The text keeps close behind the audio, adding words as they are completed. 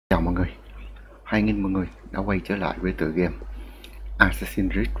Chào mọi người, hoan nghênh mọi người đã quay trở lại với tựa game Assassin's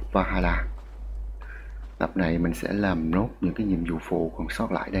Creed Valhalla. Tập này mình sẽ làm nốt những cái nhiệm vụ phụ còn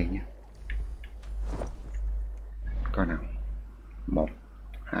sót lại đây nhé. Coi nào, 1,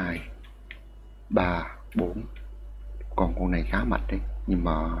 2, 3, 4. Còn con này khá mạnh đấy, nhưng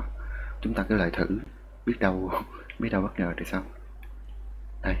mà chúng ta cứ lại thử, biết đâu bất ngờ thì sao.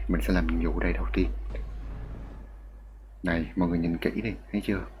 Đây, mình sẽ làm nhiệm vụ đây đầu tiên. Này, mọi người nhìn kỹ đi, thấy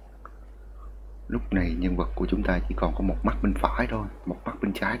chưa? Lúc này nhân vật của chúng ta chỉ còn có một mắt bên phải thôi, một mắt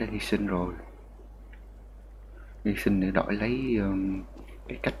bên trái đã hy sinh rồi. Hy sinh để đổi lấy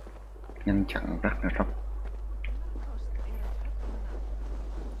cái cách ngăn chặn Ragnarok.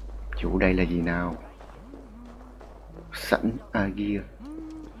 Chủ đây là gì nào? Sẵn Aegir.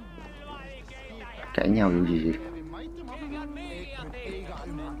 Cãi nhau vụ gì vậy?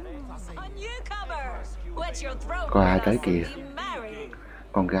 Có ai tới kìa?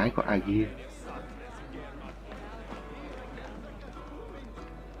 Con gái của Aegir.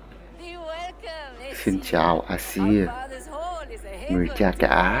 Xin chào Aesir, người cha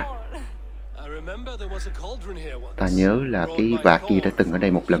cả. Ta nhớ là cái vạc kia đã từng ở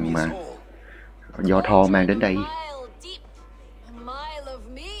đây một lần mà, do Thor mang đến đây.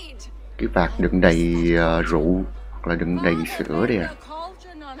 Cái vạc đựng đầy rượu hoặc là đựng đầy sữa đây à.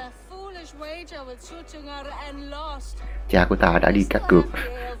 Cha của ta đã đi cá cược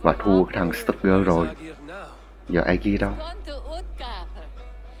và thua thằng Stugger rồi. Giờ Aegir đâu?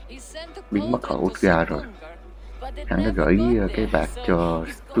 Biến mất khỏi Utgard rồi. Hắn đã gửi cái bạc cho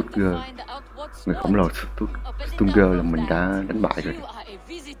Stugger, người khổng lồ Stugger là mình đã đánh bại rồi.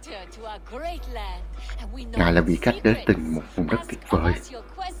 Ngài là vị khách đến từ một vùng đất tuyệt vời.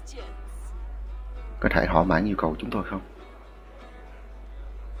 Có thể thỏa mãn yêu cầu chúng tôi không?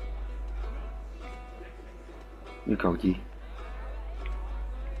 Yêu cầu gì?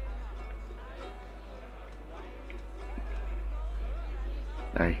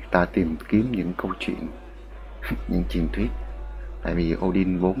 Đây, ta tìm kiếm những câu chuyện, những truyền thuyết. Tại vì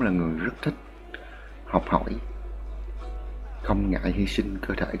Odin vốn là người rất thích học hỏi, không ngại hy sinh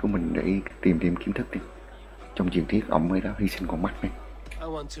cơ thể của mình để tìm thêm kiến thức đi. Trong truyền thuyết ông ấy đó hy sinh con mắt này.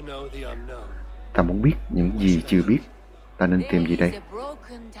 Ta muốn biết những gì chưa biết. Ta nên tìm gì đây?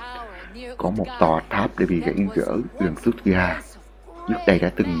 Có một tòa tháp để bị gãy gỡ gần Stuttgart. Trước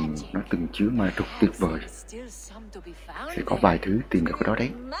đây nó từng chứa ma thuật tuyệt vời. Sẽ có vài thứ tìm được ở đó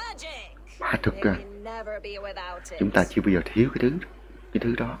đấy. Ma thuật à? Chúng ta chưa bao giờ thiếu cái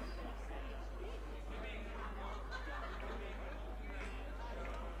thứ đó.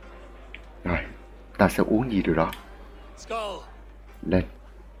 Rồi, ta sẽ uống gì điều đó. Lên,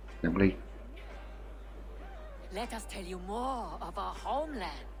 nắm ly.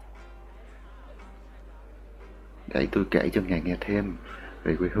 Để tôi kể cho ngài nghe thêm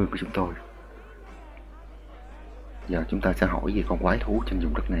về quê hương của chúng tôi. Giờ chúng ta sẽ hỏi về con quái thú trên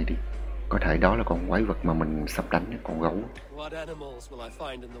vùng đất này đi. Có thể đó là con quái vật mà mình sắp đánh, con gấu.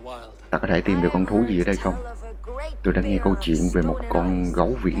 Ta có thể tìm được con thú gì ở đây không? Tôi đã nghe câu chuyện về một con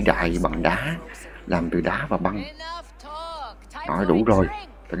gấu vĩ đại bằng đá, làm từ đá và băng. Nói đủ rồi,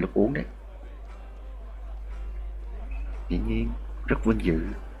 tới lúc uống đấy. Dĩ nhiên, rất vinh dự.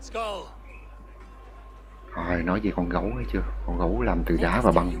 Rồi, nói về con gấu ấy chưa? Con gấu làm từ đá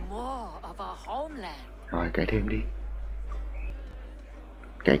và băng. Rồi, kể thêm đi.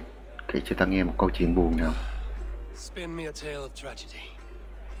 Kể cho ta nghe một câu chuyện buồn nào.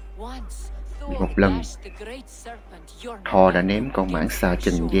 Một lần, Thor đã ném con mãng xà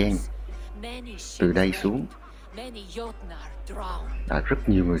trần gian từ đây xuống. Đã rất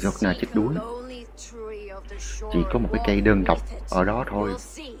nhiều người Jotnar chết đuối. Chỉ có một cái cây đơn độc ở đó thôi.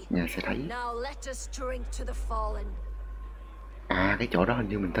 Nhà sẽ thấy. À, cái chỗ đó hình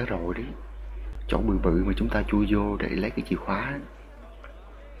như mình tới rồi đấy. Chỗ bự bự mà chúng ta chui vô để lấy cái chìa khóa.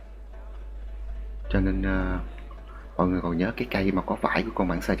 Cho nên mọi người còn nhớ cái cây mà có vải của con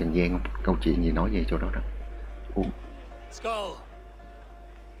mãng xà trần gian không? Câu chuyện gì nói về chỗ đó đó. Uống.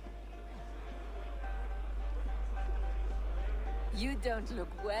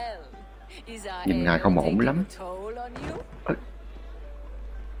 Nhìn ngài không ổn lắm.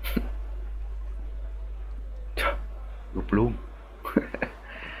 Gục luôn.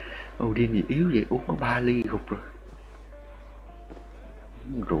 Odin gì yếu vậy, uống có 3 ly gục rồi.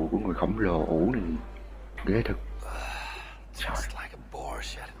 Rượu của người khổng lồ ủ này ghê thực. Trời.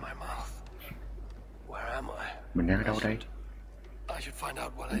 Mình đang ở đâu đây?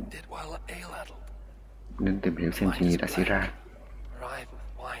 Nên tìm hiểu xem chuyện gì đã xảy ra.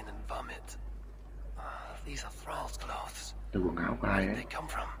 Đây quần áo của ai đấy?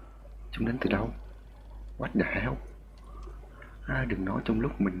 Chúng đến từ đâu? What the hell? Đừng nói trong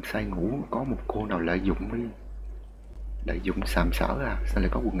lúc mình say ngủ có một cô nào lợi dụng đi. Lợi dụng sàm sỡ à? Sao lại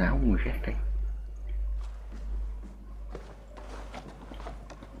có quần áo của người khác đây?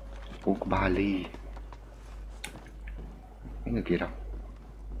 Ủa, có 3 ly. Mấy người kia đâu?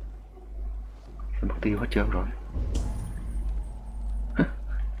 Sao mất tiêu hết trơn rồi?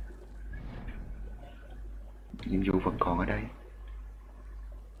 Nhiệm vụ vẫn còn ở đây.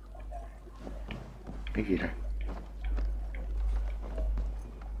 Cái gì đây?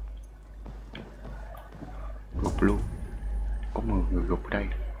 Gục luôn. Có 10 người gục ở đây.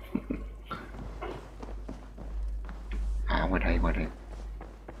 Ngoài đây, ngoài đây.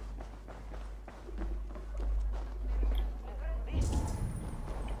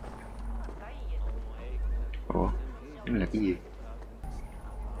 Ủa, đây là cái gì?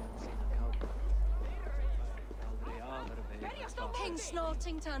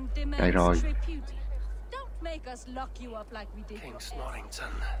 Đây rồi.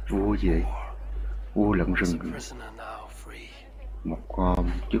 Vua gì vậy? Vua lợn rừng. Một con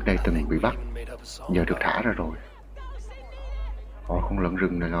trước đây từng bị bắt, giờ được thả ra rồi. Con lợn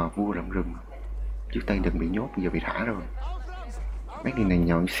rừng này là vua lợn rừng. Trước đây từng bị nhốt, giờ bị thả rồi. Mấy người này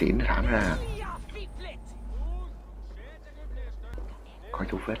nhọn xỉn thả ra. Coi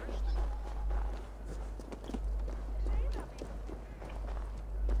dấu vết.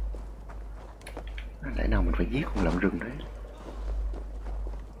 Lẽ nào mình phải giết con lợn rừng đấy?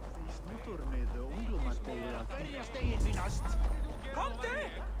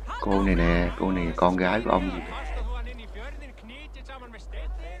 Cô này nè, cô này con gái của ông gì?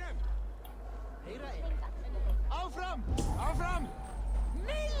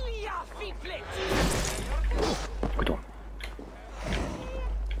 Ôi trời.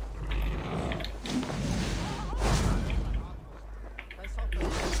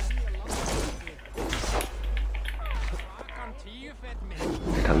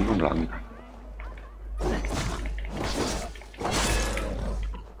 Để thử con lợn.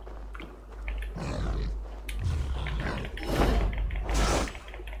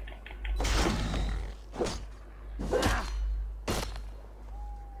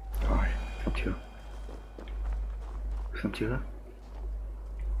 Rồi, xong chưa? Xong chưa?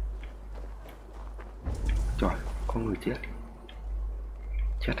 Trời, có người chết.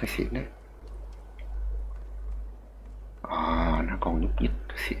 Chết hay xỉn đấy. Nó còn nhúc nhích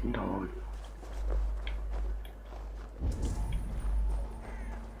xỉn thôi.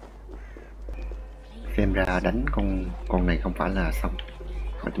 Xem ra đánh con này không phải là xong,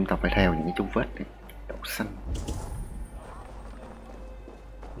 mà chúng ta phải theo những cái dấu vết này. Đậu xanh.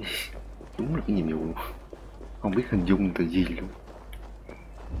 Đúng là cái nhiệm vụ không biết hình dung từ gì luôn.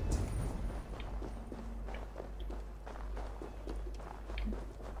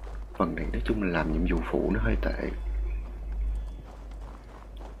 Phần này nói chung là làm nhiệm vụ phụ nó hơi tệ.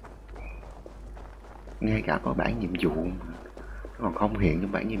 Ngay cả có bản nhiệm vụ mà nó còn không hiện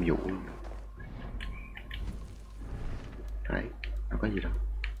trong bản nhiệm vụ luôn. Đấy, nó có gì đâu.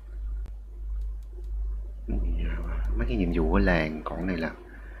 Mấy cái nhiệm vụ ở làng, còn này là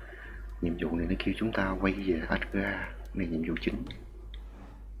nhiệm vụ này nó kêu chúng ta quay về Asgard. Này nhiệm vụ chính.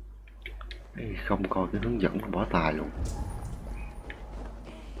 Không coi cái hướng dẫn mà bỏ tài luôn.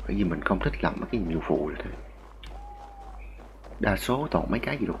 Bởi vì mình không thích làm mấy cái nhiệm vụ phụ thế. Đa số toàn mấy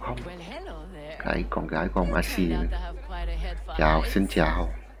cái gì đâu không. Cái con gái của ông Asia. Chào, xin chào.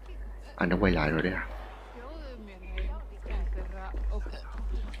 Anh đã quay lại rồi đấy à?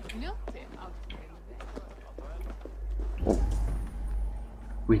 Ồ,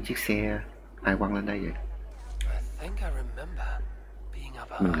 nguyên chiếc xe ai quăng lên đây vậy?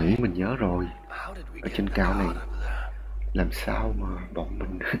 Mình nghĩ mình nhớ rồi. Ở trên cao này làm sao mà bọn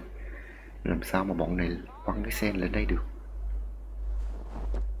mình làm sao mà bọn này quăng cái xe lên đây được?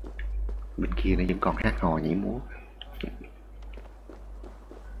 Bên kia nó vẫn còn hát hò nhảy múa.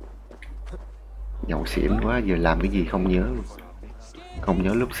 Nhậu xỉn quá, giờ làm cái gì không nhớ luôn. Không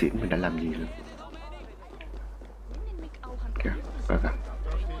nhớ lúc xỉn mình đã làm gì luôn. Kìa, coi kìa.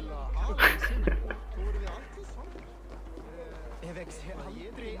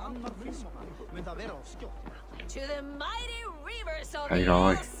 Hay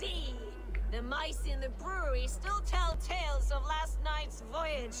rồi.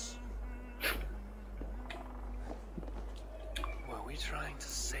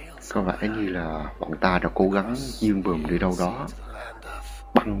 Có vẻ như là bọn ta đã cố gắng dương bườm đi đâu đó,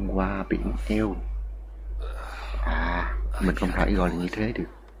 băng qua biển Eo. Mình không thể gọi là như thế được.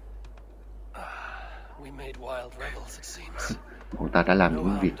 Bọn ta đã làm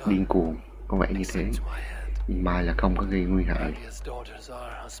những việc điên cuồng, có vẻ như thế. Nhưng mai là không có gây nguy hại.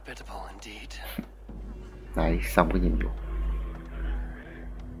 Đấy, xong cái nhiệm vụ.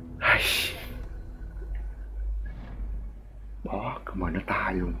 Bỏ cơ mà nó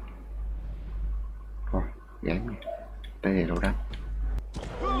tai luôn. Thôi gán đi. Tới đây đâu đáp.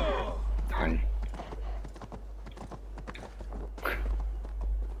 Thầy.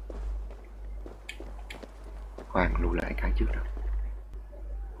 Khoan lưu lại cái trước đó.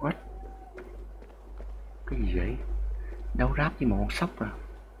 What? Cái gì vậy? Đâu ráp với một con sóc à?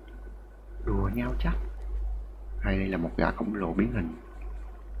 Đùa nhau chắc. Hay đây là một gã khổng lồ biến hình?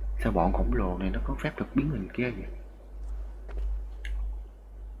 Sao bọn khổng lồ này nó có phép thuật biến hình kia vậy?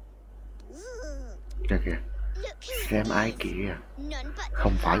 Kìa kìa. Xem ai kìa.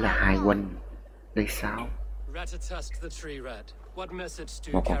 Không phải là hai huynh đây sao?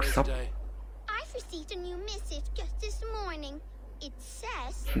 Một con sóc. I've received a new message just this morning. It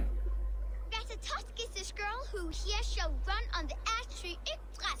says, Ratatusk is the girl who here shall run on the ash tree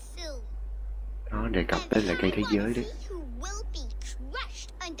Yggdrasil. Nó đề cập tới là cây thế giới đấy.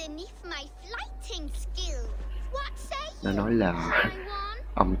 Nó nói là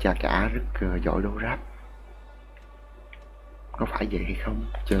ông cha cả rất giỏi đấu rap. Có phải vậy hay không?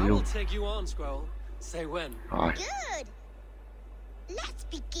 Chơi luôn. Rồi.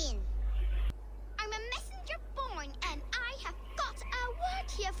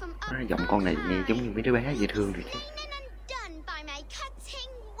 Giọng con này nghe giống như mấy đứa bé dễ thương rồi chứ.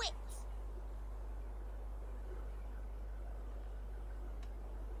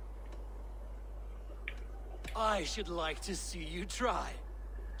 I should like to see you try.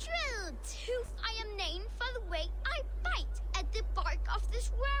 True tooth, I am named for the way I bite at the bark of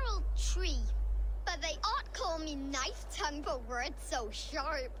this world tree. But they ought call me knife tongue for words so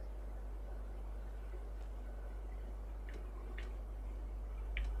sharp.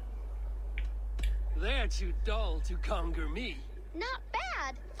 They're too dull to conquer me. Not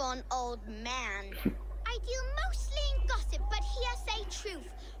bad, fun old man. I deal mostly in gossip, but here say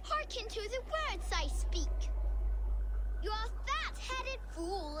truth. Hearken to the words I speak. You're a fat-headed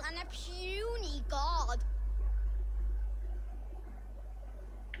fool and a puny god.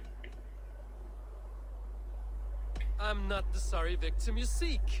 I'm not the sorry victim you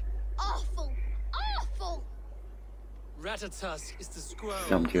seek. Awful, awful. Ratatusk is the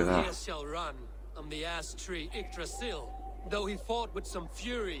squirrel who here shall run on the ash tree Yggdrasil. Though he fought with some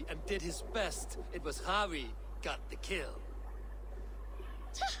fury and did his best, it was Harry got the kill.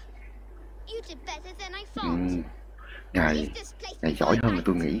 You did better than I thought. Ngài giỏi hơn là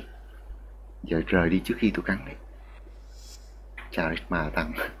tôi nghĩ. Giờ rời đi trước khi tôi cắn đấy. Charisma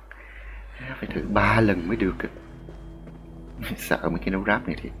tăng. Phải thử 3 lần mới được. Sợ mấy cái đấu ráp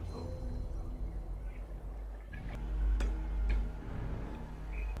này thiệt.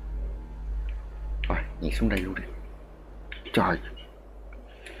 Rồi, nhảy xuống đây luôn đi. Trời.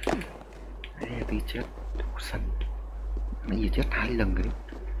 Tí chết. Đồ xanh. Nãy giờ chết 2 lần rồi đấy.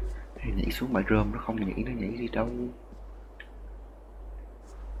 Nhảy xuống bãi rơm nó không nhảy, nó nhảy đi đâu.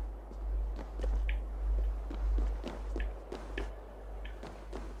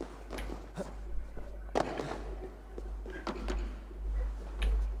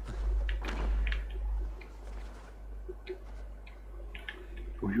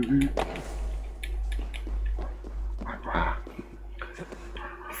 Ui ui ui. Wow.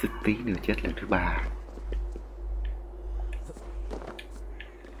 Xích tí nữa chết lần thứ 3.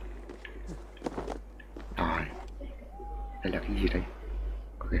 Rồi. Đây là cái gì đây?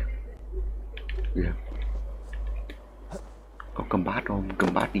 Ok. Yeah. Có combat không?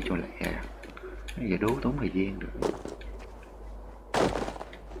 Combat đi cho lẹ. Giờ đố tốn thời gian được.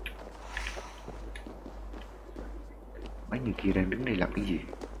 Mấy người kia đang đứng đây làm cái gì?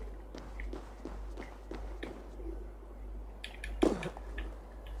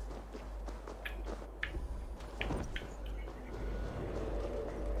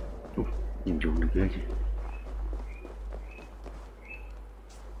 Nhiệm vụ được ghê chứ.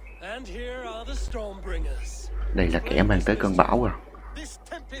 Đây là kẻ mang tới cơn bão à?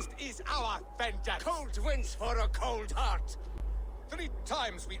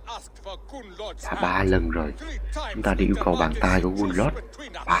 Đã 3 lần rồi. Chúng ta đi yêu cầu bàn tay của Gunlord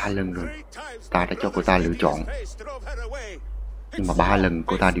 3 lần rồi. Ta đã cho cô ta lựa chọn. Nhưng mà 3 lần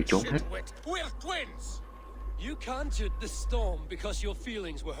cô ta đều trốn hết.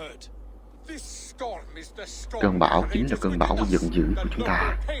 Cơn bão chính là cơn bão giận dữ của chúng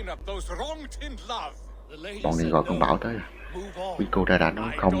ta. Bọn này gọi cơn bão tới à? Vì cô ta đã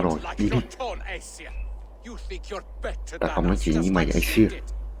nói không rồi, đi đi. Ta không nói chuyện với mày vậy xưa.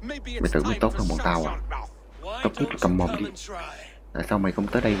 Mày tưởng mày tốt hơn bọn tao à? Tốt nhất là cầm mồm đi. Tại sao mày không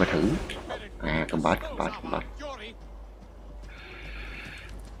tới đây và thử? À, cầm bát.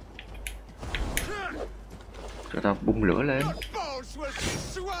 Cho tao bung lửa lên. This will be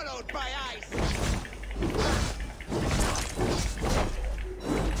swallowed by ice.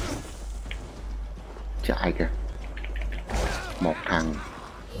 Chạy kìa. Một thằng.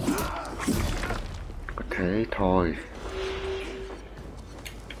 Có thế thôi.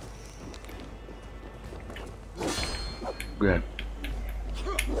 Ghê.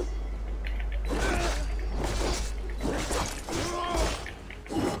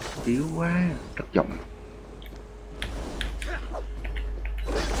 Yếu quá. Thất vọng.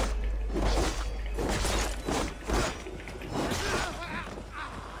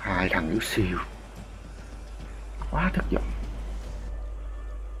 Hai thằng yếu siêu. Quá thất vọng.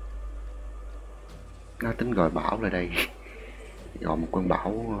 Nó tính gọi Bảo lại đây. Gọi một con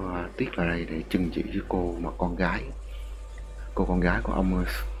Bảo Tiết lại đây để trừng trị với cô mà con gái. Cô con gái của ông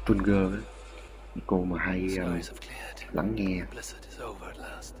Stunger ấy. Cô mà hay lắng nghe.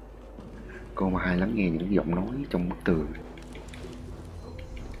 Cô mà hay lắng nghe những giọng nói trong bức tường.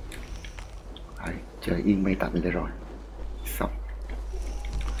 Đấy, trời yên mây tạnh lại rồi. Xong.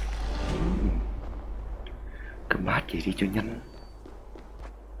 Cầm bát gì đi cho nhanh.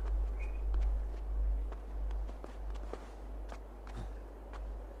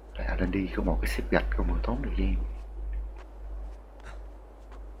 Lại lên đi có một cái xếp gạch không mà tốn thời gian.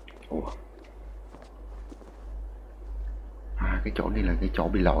 Ủa. À, cái chỗ này là cái chỗ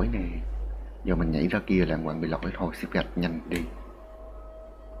bị lỗi nè. Giờ mình nhảy ra kia là bạn bị lỗi thôi. Xếp gạch nhanh đi.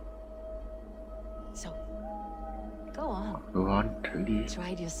 Go on, thử đi.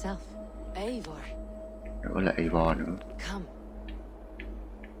 Nữa là Eivor nữa. Come.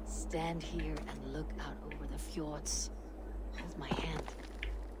 Stand here and look out over the fjords. Hold my hand.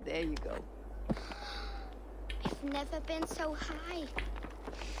 There you go. I've never been so high.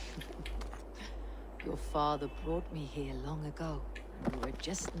 Your father brought me here long ago. We were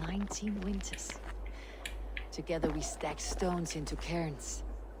just 19 winters. Together we stacked stones into cairns.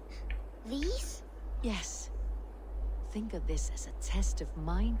 These? Yes. Think of this as a test of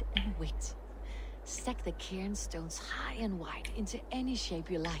mind and wit. Stack the cairn stones high and wide into any shape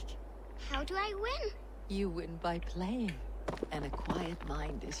you like. How do I win? You win by playing, and a quiet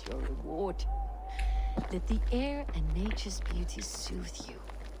mind is your reward. Let the air and nature's beauty soothe you.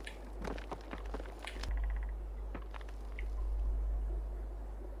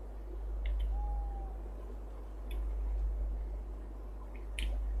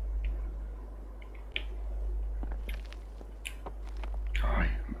 Rồi,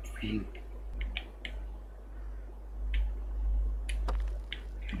 viên.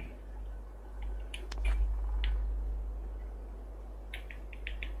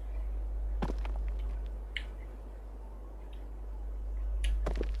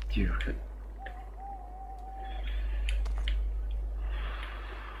 Chưa hết.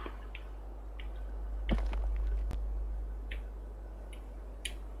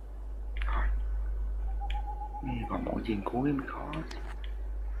 Rồi. Nghe vào mỗi viên cuối mới khó.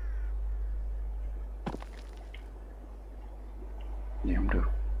 Vậy không được.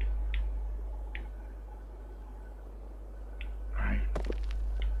 Rồi.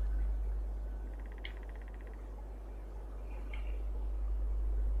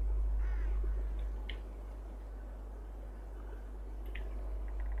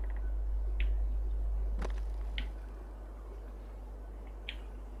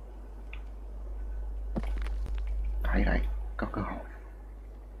 Đấy đấy, có cơ hội.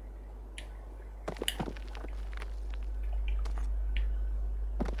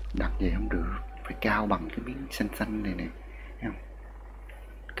 Đặt vậy không được, phải cao bằng cái miếng xanh xanh này nè, thấy không?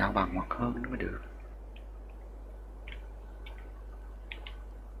 Cao bằng hoặc hơn nó mới được.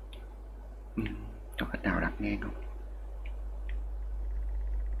 Có cách nào đặt ngang không?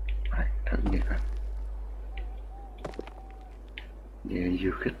 Đấy, thử vậy coi. Vậy là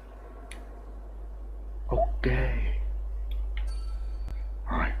vừa khích. Ok.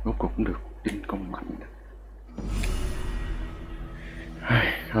 Rồi, rốt cuộc cũng được. Đinh công mạnh.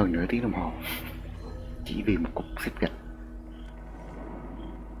 Hơn nửa tiếng đồng hồ chỉ vì một cục xếp gạch.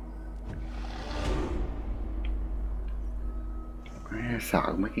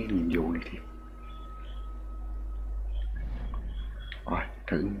 Sợ mấy cái nhiệm vụ này thì. Rồi,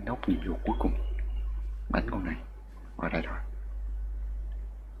 thử nốt nhiệm vụ cuối cùng. Đánh con này. Ở đây rồi.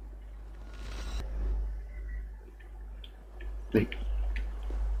 Đi.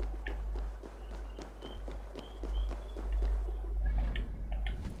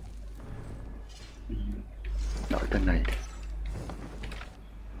 Đổi tên này.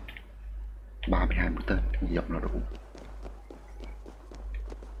 32 mũi tên, hy vọng là đủ.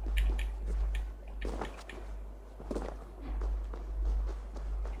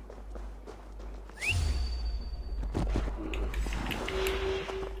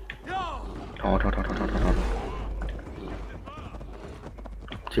 Thôi.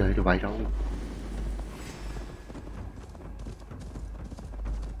 Chơi được vậy đâu.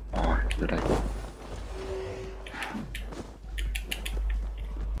 Rồi, vô đây.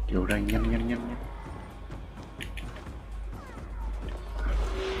 Vô đây, nhanh.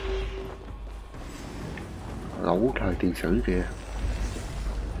 Gấu thời tiền sử kìa.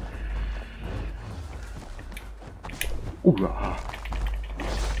 Ui da.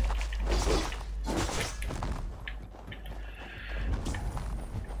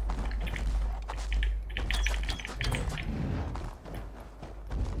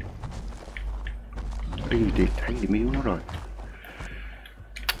 Đi thì thấy điểm yếu nó rồi.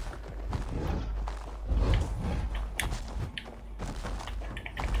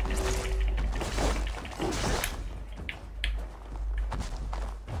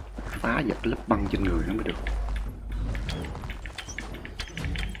 Phá giật lớp băng trên người nó mới được.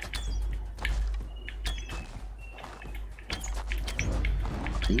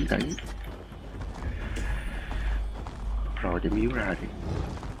 Đấy. Rồi điểm yếu ra thì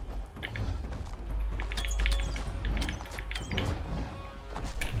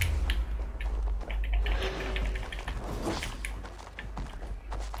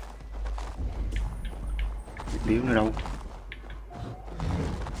điểm yếu nữa đâu.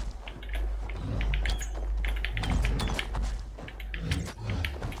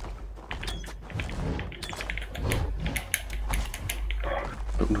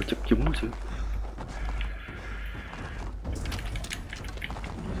 Nó chụp chúng chứ.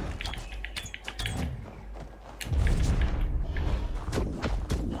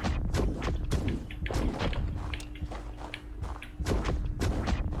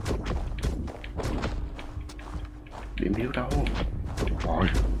 Điểm yếu đâu. Rồi.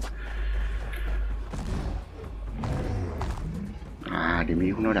 À, điểm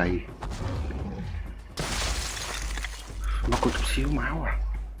yếu nó đây. Nó có chút xíu máu à.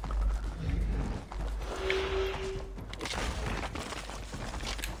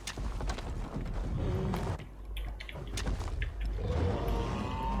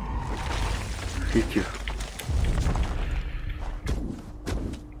 Biết chưa?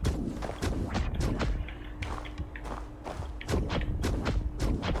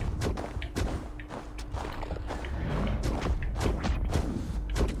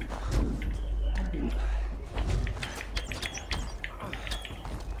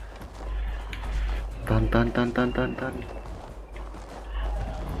 Tên.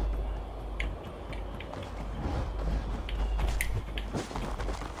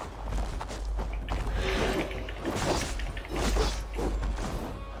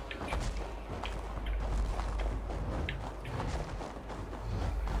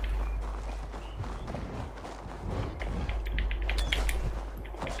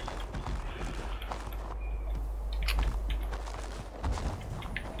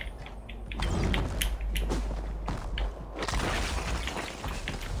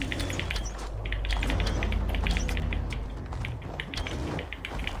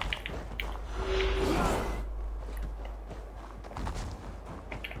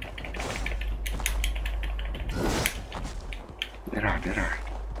 Để ra.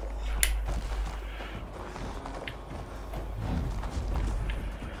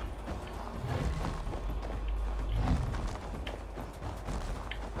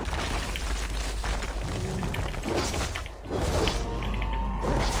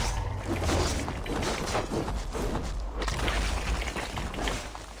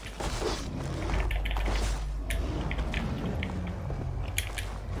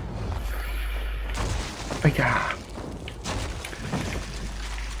 Ây da.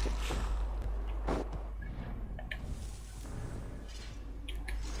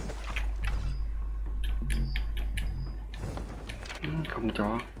 Không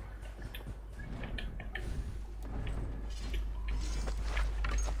cho.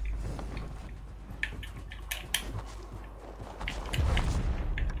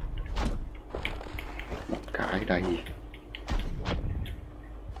 Một cái đây.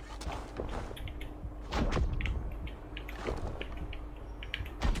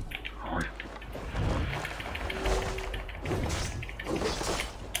 Rồi.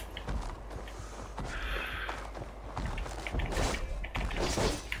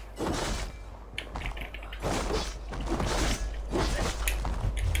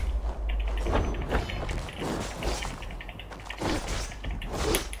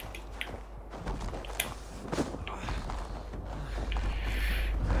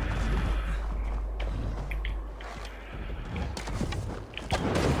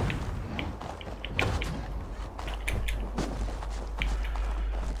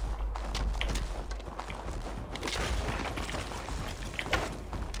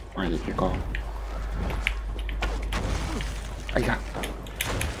 Mày cái con. Ây da.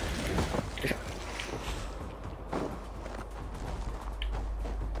 Ây da.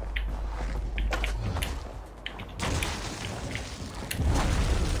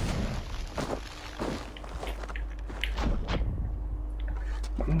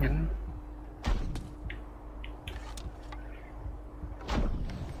 Bắn nhanh.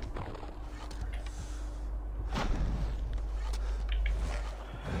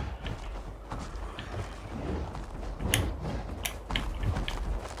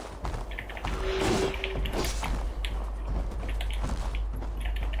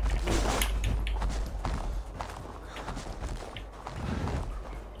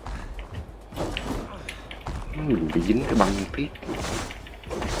 Mình bị dính cái băng tiếp.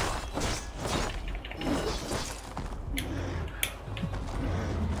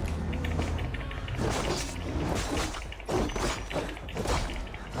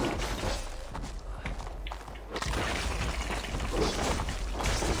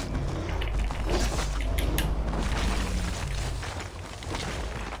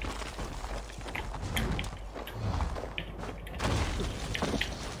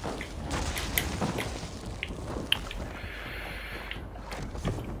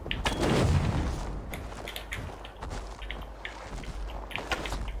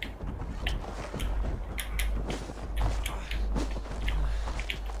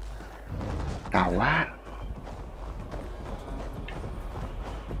 Đau quá.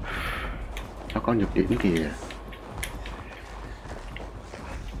 Nó có nhược điểm kìa.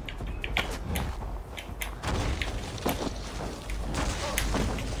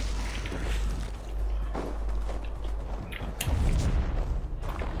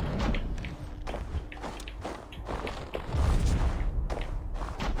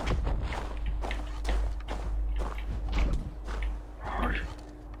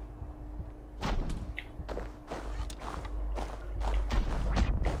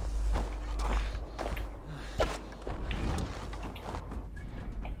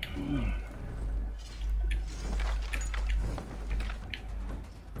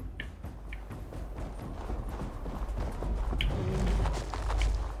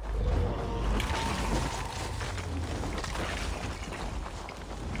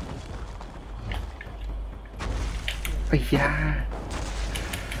 Ây da,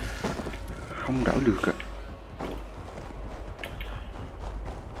 không đỡ được ạ.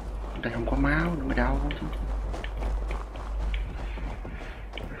 Đây không có máu nữa mới đau chứ.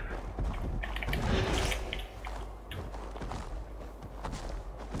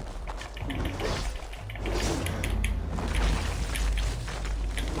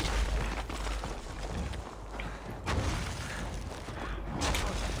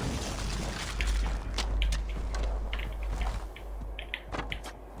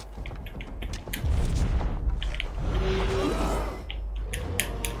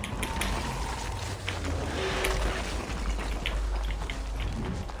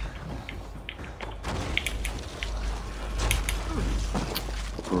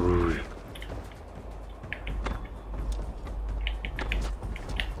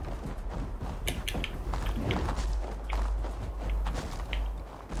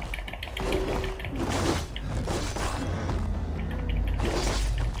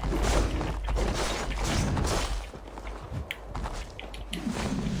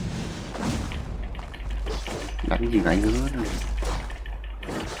 Đánh gì gãi ngứa nữa.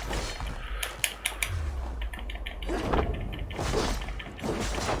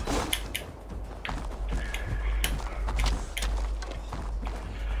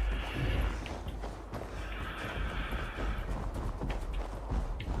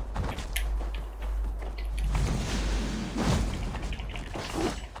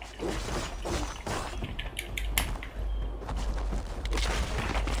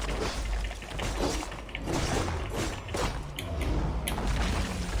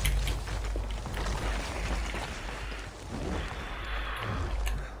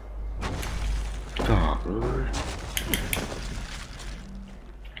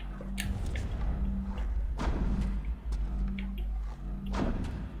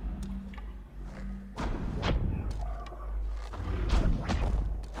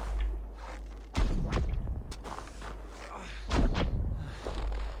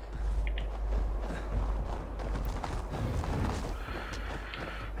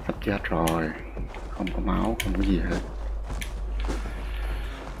 Sắp chết rồi, không có máu, không có gì hết.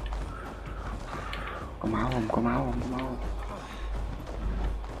 Có máu không? Có máu không? Có máu không?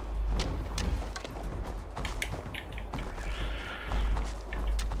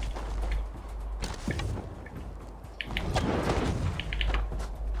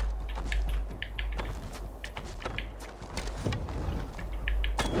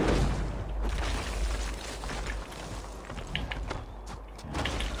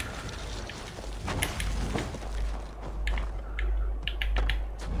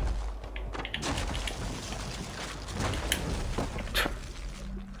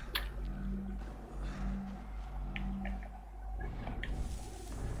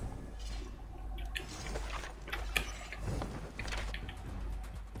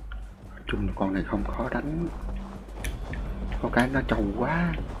 chung là con này không khó đánh, có cái nó trâu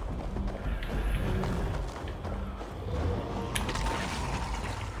quá.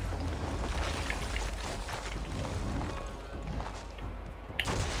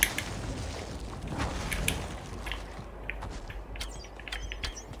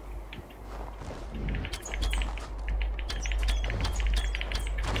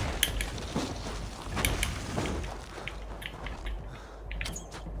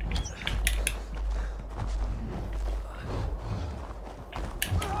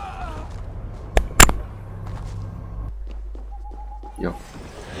 Vô.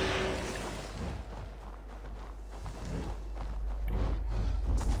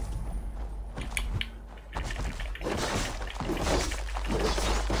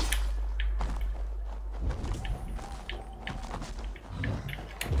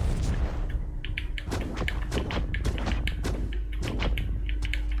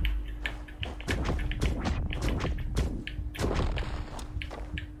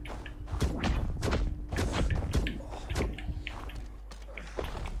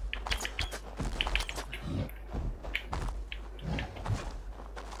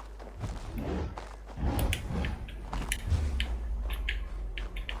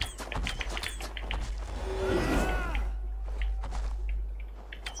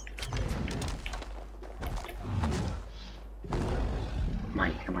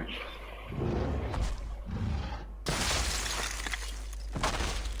 Mày hả mày?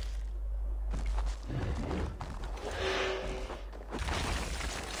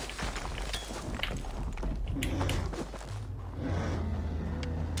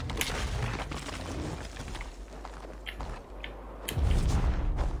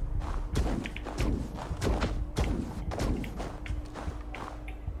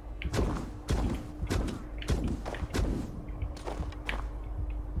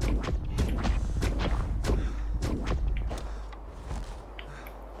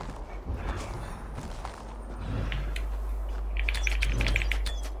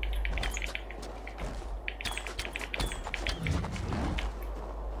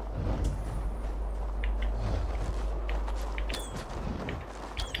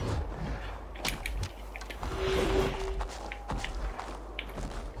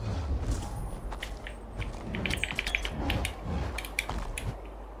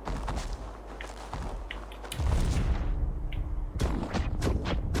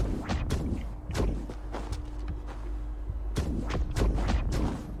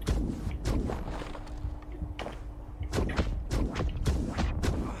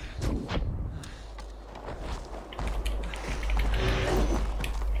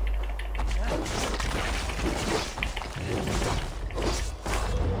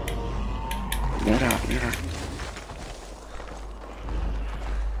 Nhớ ra. Trời ơi.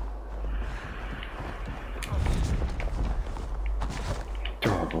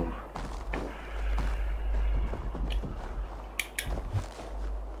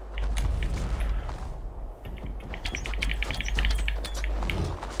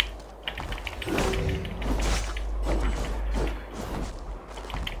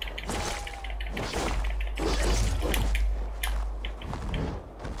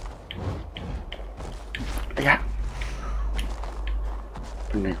 Dạ.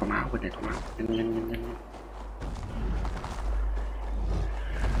 Bên này có máu, nhanh.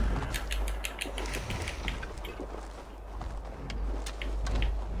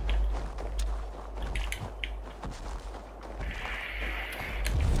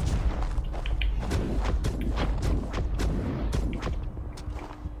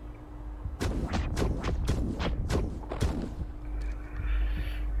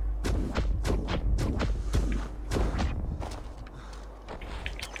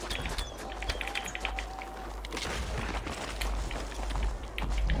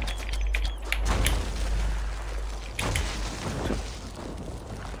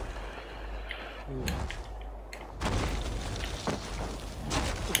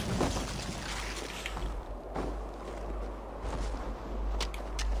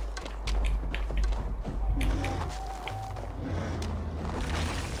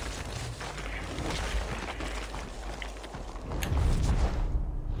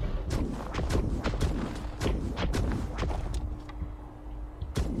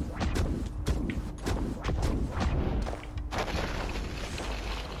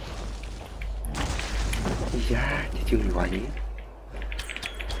 Dạ, chứ chưa gì vậy.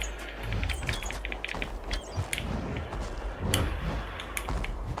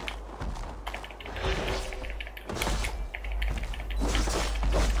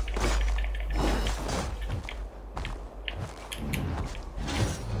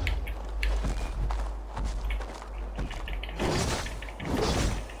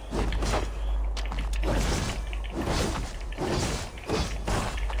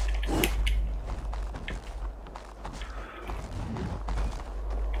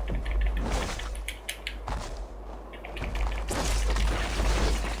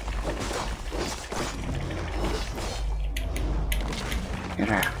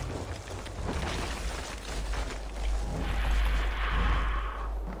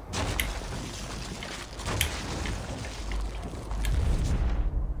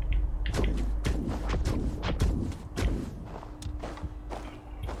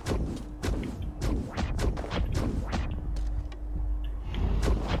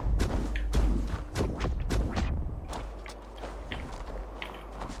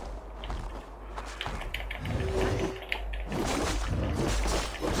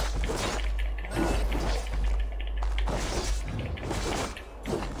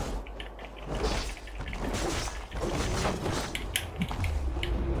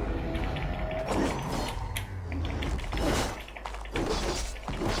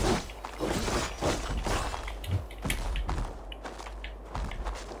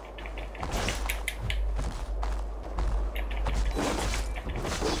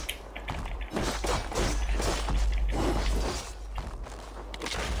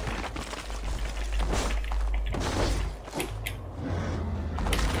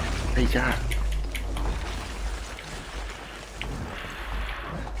 cha.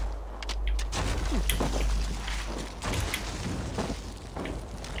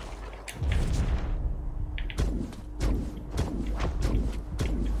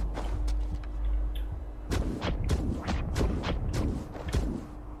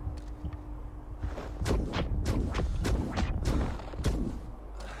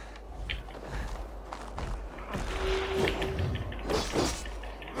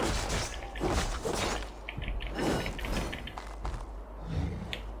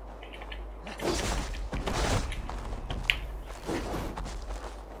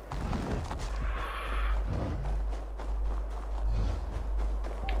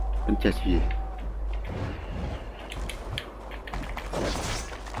 Anh cha gì?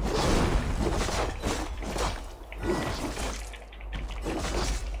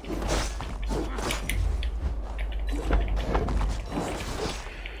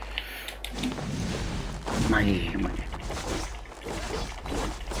 Mày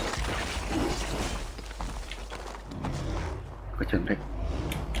có chân đấy.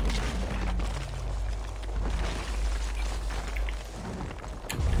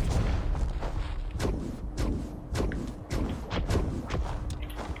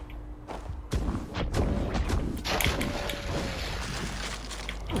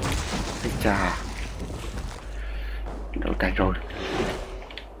 Chà, đổ tay rồi.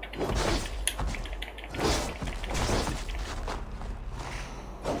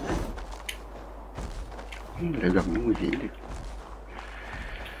 Lại gần nó nguy hiểm đi.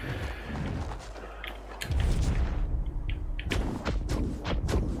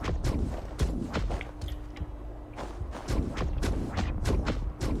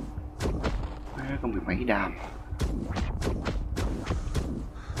 Có 10 mấy đam.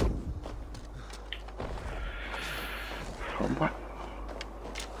 Hổn quá.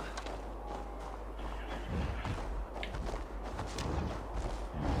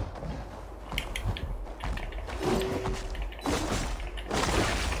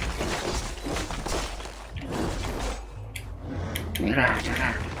 Nhảy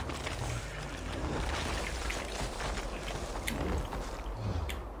ra.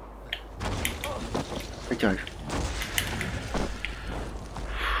 Ôi trời.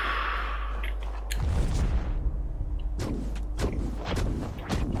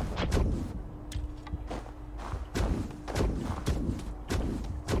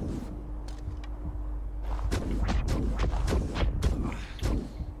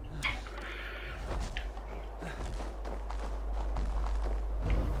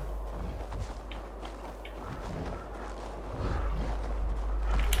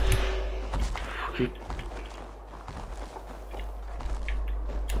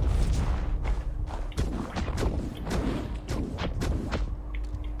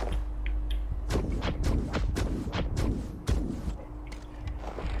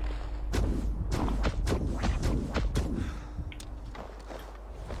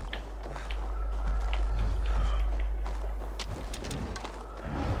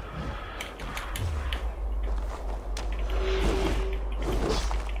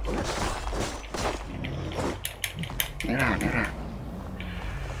 Né ra.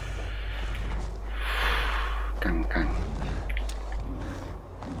 Căng.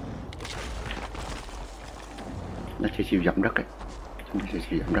 Nó sẽ chịu dẫm đất ấy. Chúng ta sẽ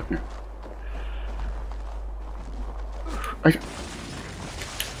chịu dẫm đất nè. Ây.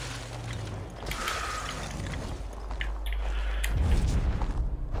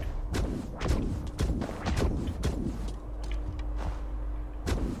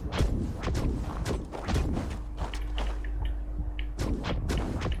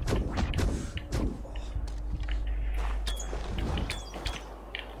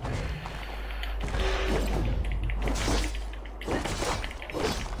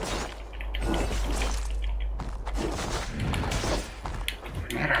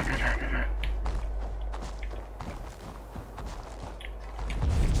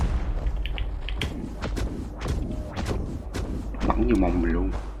 Bắn như mong mình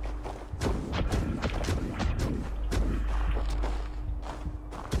luôn.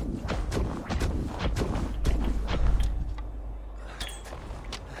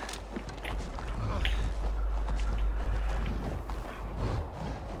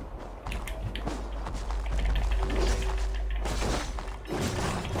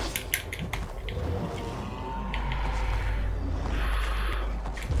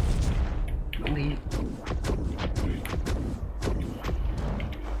 Bắn đi.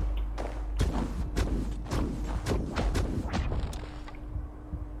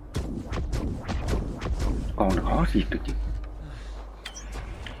 Còn nó khó diệt được chứ.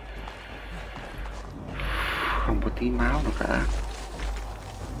 tí máu nào cả.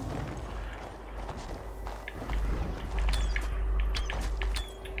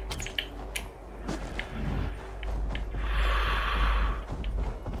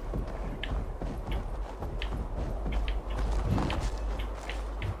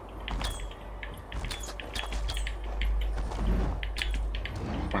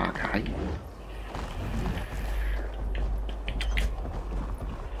 Ba cái.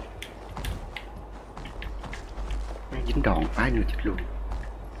 Dính đòn phái nữa chết luôn.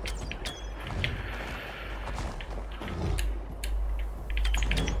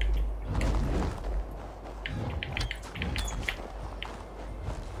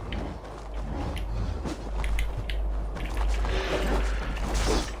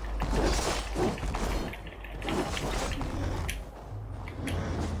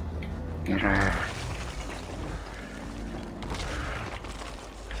 Nghe ra.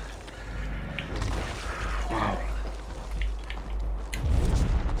 Wow.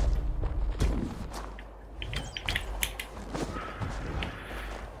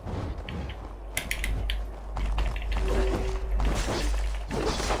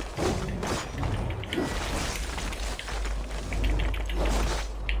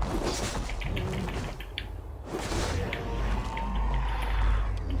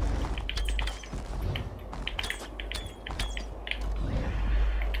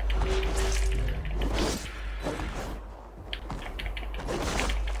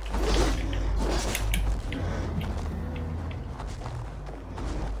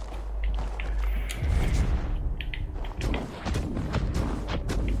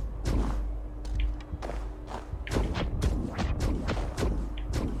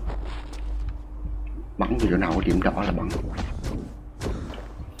 Bắn vào chỗ nào có điểm đỏ là bắn.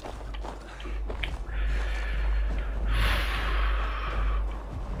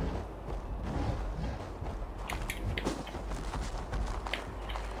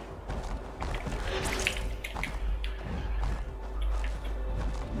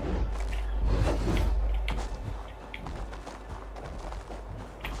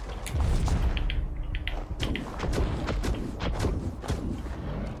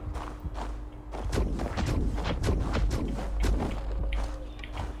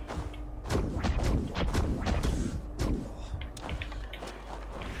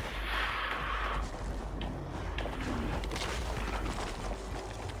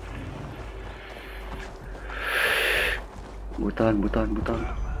 Mũi tên.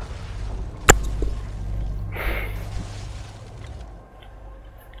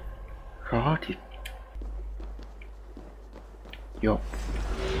 Khó thiệt. Vô.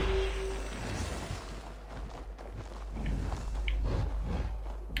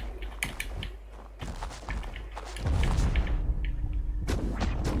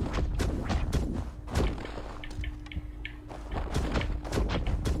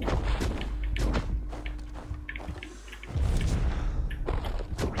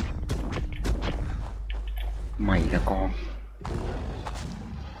 Mày là con.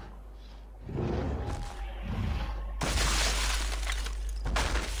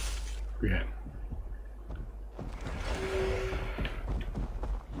 Yeah.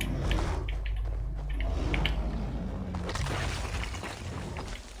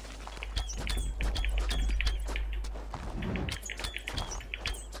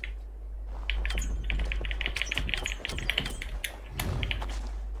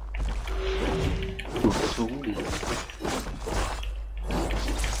 Buộc xuống đi.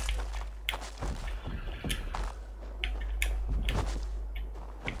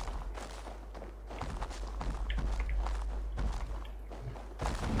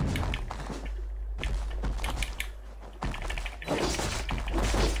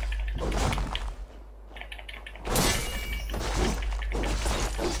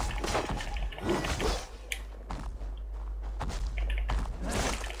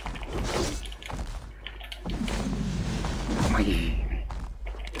 Mày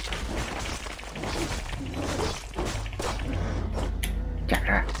chặt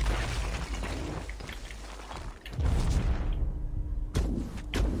ra.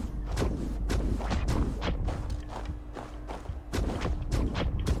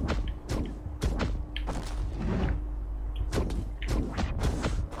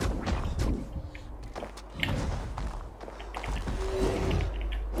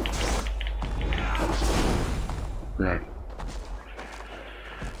 Lên.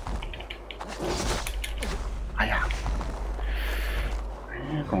 Ai à,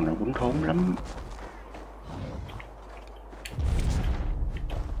 con này cũng thốn lắm.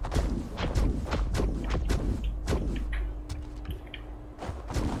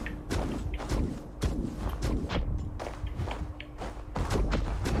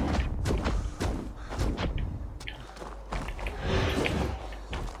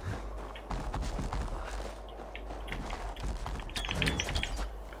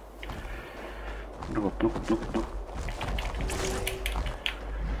 Nút.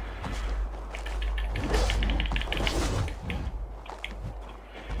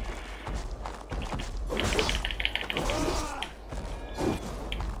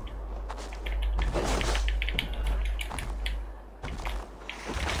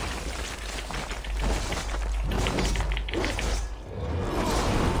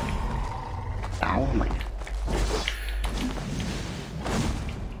 Đảo mày.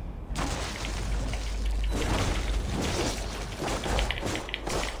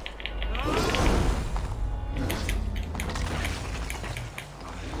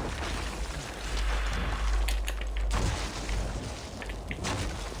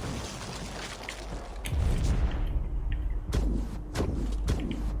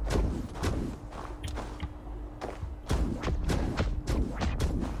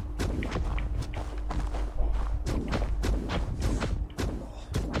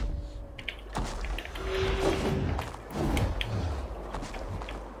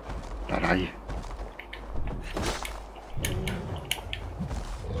 Là đây.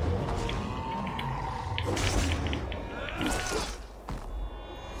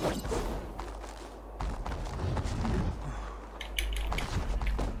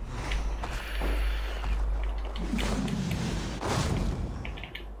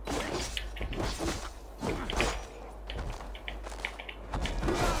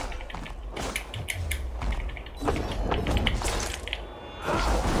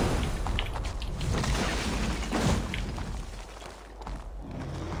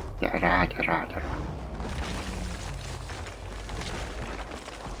 Chạy ra.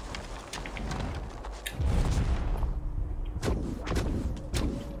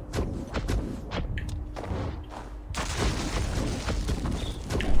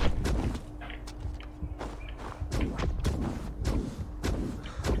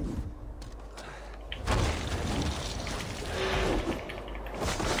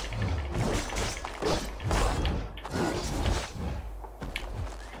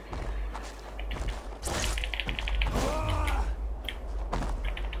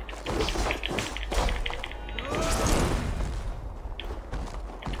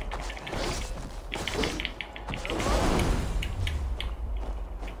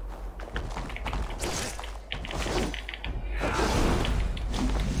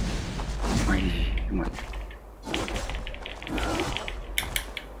 Mày.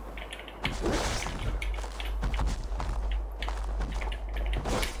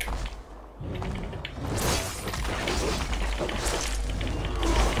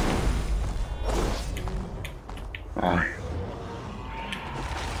 Rồi.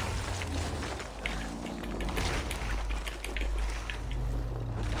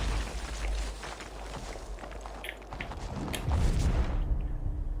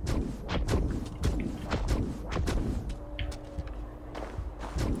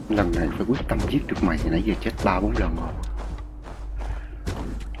 Lần này phải quyết tâm giết được mày, nãy giờ chết 3-4 lần rồi.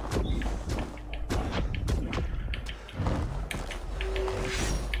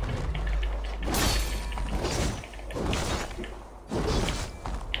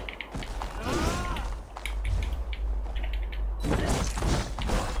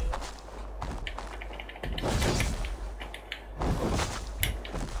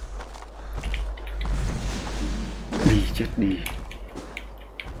 Đi chết đi.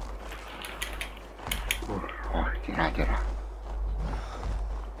 Rồi, chạy ra.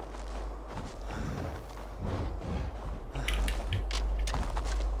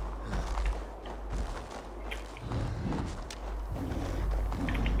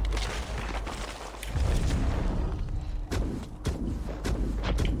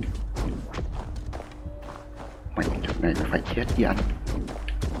 Mày trận này nó phải chết với anh.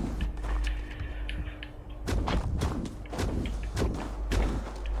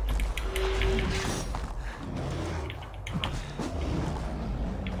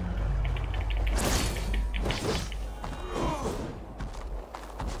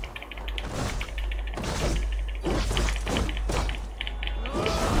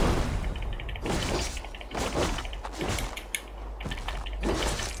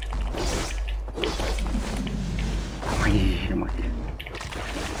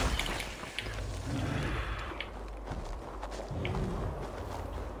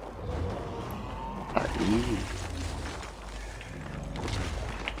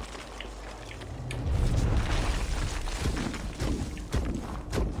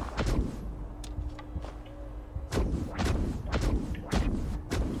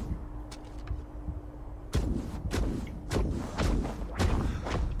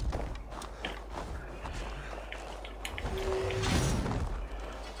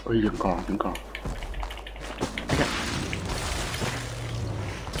 Ôi, vẫn còn.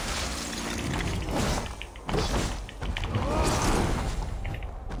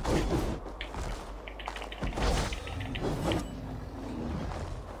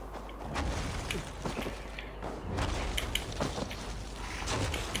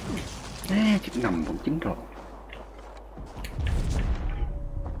 nằm vẫn 9 độ.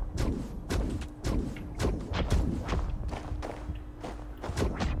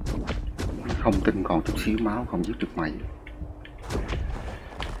 Không tin còn chút xíu máu không giết được mày.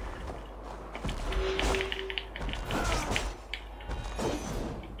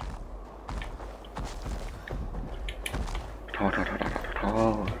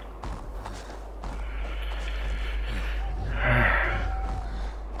 Thôi.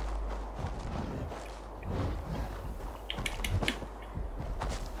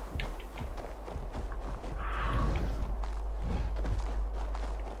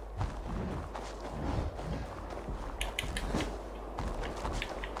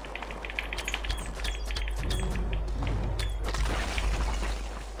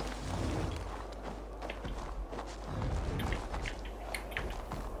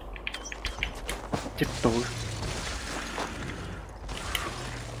 Chết tôi.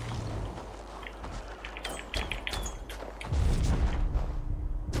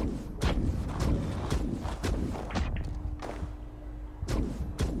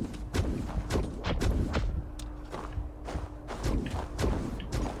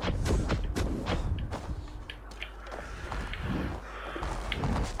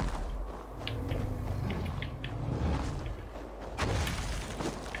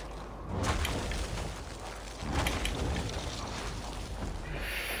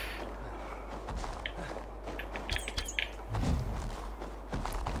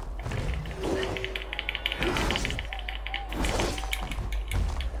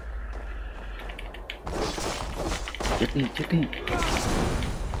 Chết đi.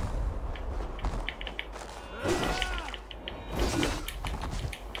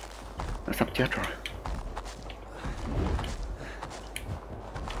 Nó sắp chết rồi.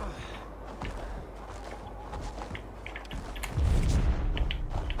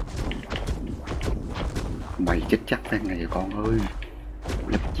 Mày chết chắc đang này con ơi.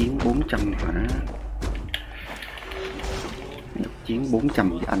 Lập chiến 400 hả? Lập chiến 400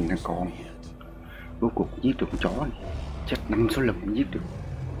 với anh nè con. Rốt cuộc giết được con chó này. Chết 5-6 lần mới giết được.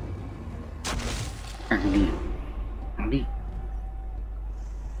 Ăn đi.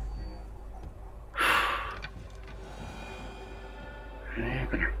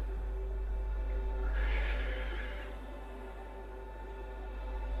 Coi nào.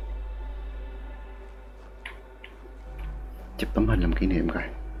 Chụp tấm hình làm kỷ niệm coi.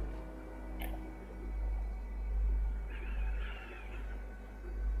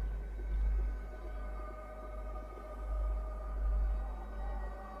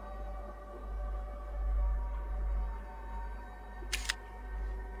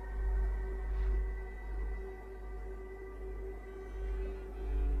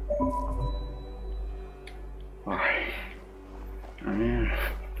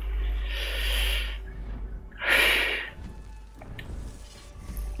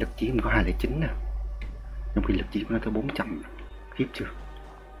 Lực chiến có 209 nè, trong khi lực chiến nó tới 400. Khiếp chưa?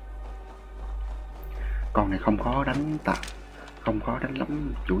 Con này không khó đánh không khó đánh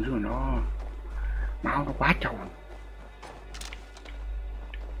lắm, chủ yếu là nó máu nó quá trâu.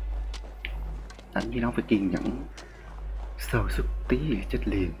 Đánh với nó phải kiên nhẫn, sơ suất tí thì chết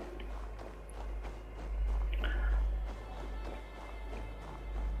liền.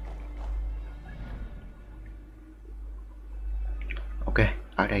 Ok,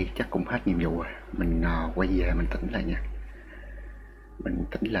 ở đây chắc cũng hết nhiệm vụ rồi. Mình quay về mình tỉnh lại nha. Mình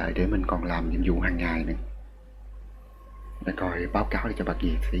tỉnh lại để mình còn làm nhiệm vụ hàng ngày nữa. Để coi báo cáo để cho bà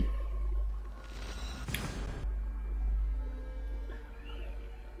Việt đi.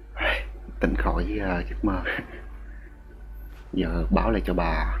 Tỉnh khỏi giấc mơ. Giờ báo lại cho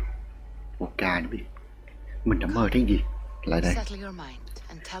bà Oka nó biết mình đã mơ thấy gì. Lại đây,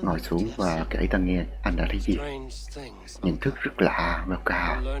 ngồi xuống và kể ta nghe anh đã thấy gì. Nhận thức rất lạ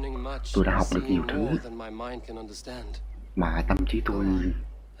Oka. Tôi đã học được nhiều thứ mà tâm trí tôi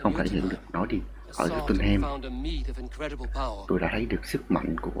không thể hiểu được. Nói đi. Ở Jotunheim, tôi đã thấy được sức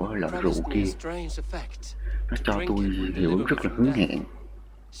mạnh của loại rượu kia. Nó cho tôi hiệu ứng rất là hứa hẹn.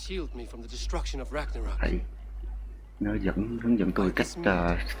 Thấy, nó hướng dẫn tôi cách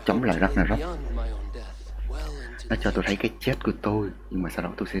chống lại Ragnarok. Nó cho tôi thấy cái chết của tôi, nhưng mà sau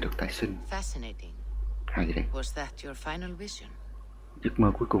đó tôi sẽ được tái sinh. Hay vậy đấy. Giấc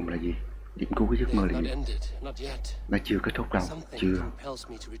mơ cuối cùng là gì? Điểm cuối của giấc mơ là gì? Nó chưa kết thúc đâu, chưa.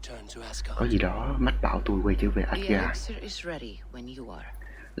 Có gì đó mách bảo tôi quay trở về Asgard.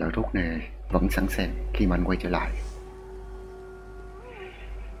 Loại thuốc này vẫn sẵn sàng khi mà anh quay trở lại.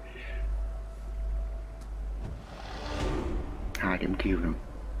 Hai điểm kill nữa.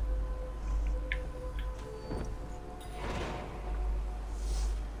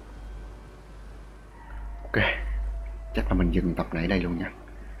 chắc là mình dừng tập này ở đây luôn nha.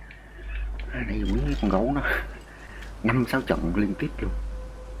 Nãy quýnh con gấu nó 5-6 trận liên tiếp luôn.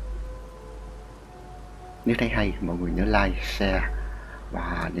 Nếu thấy hay mọi người nhớ like, share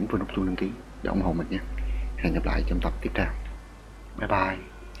và nhấn vào nút chuông đăng ký để ủng hộ mình nhé. Hẹn gặp lại trong tập tiếp theo. Bye bye.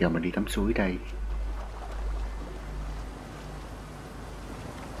 Giờ mình đi tắm suối đây.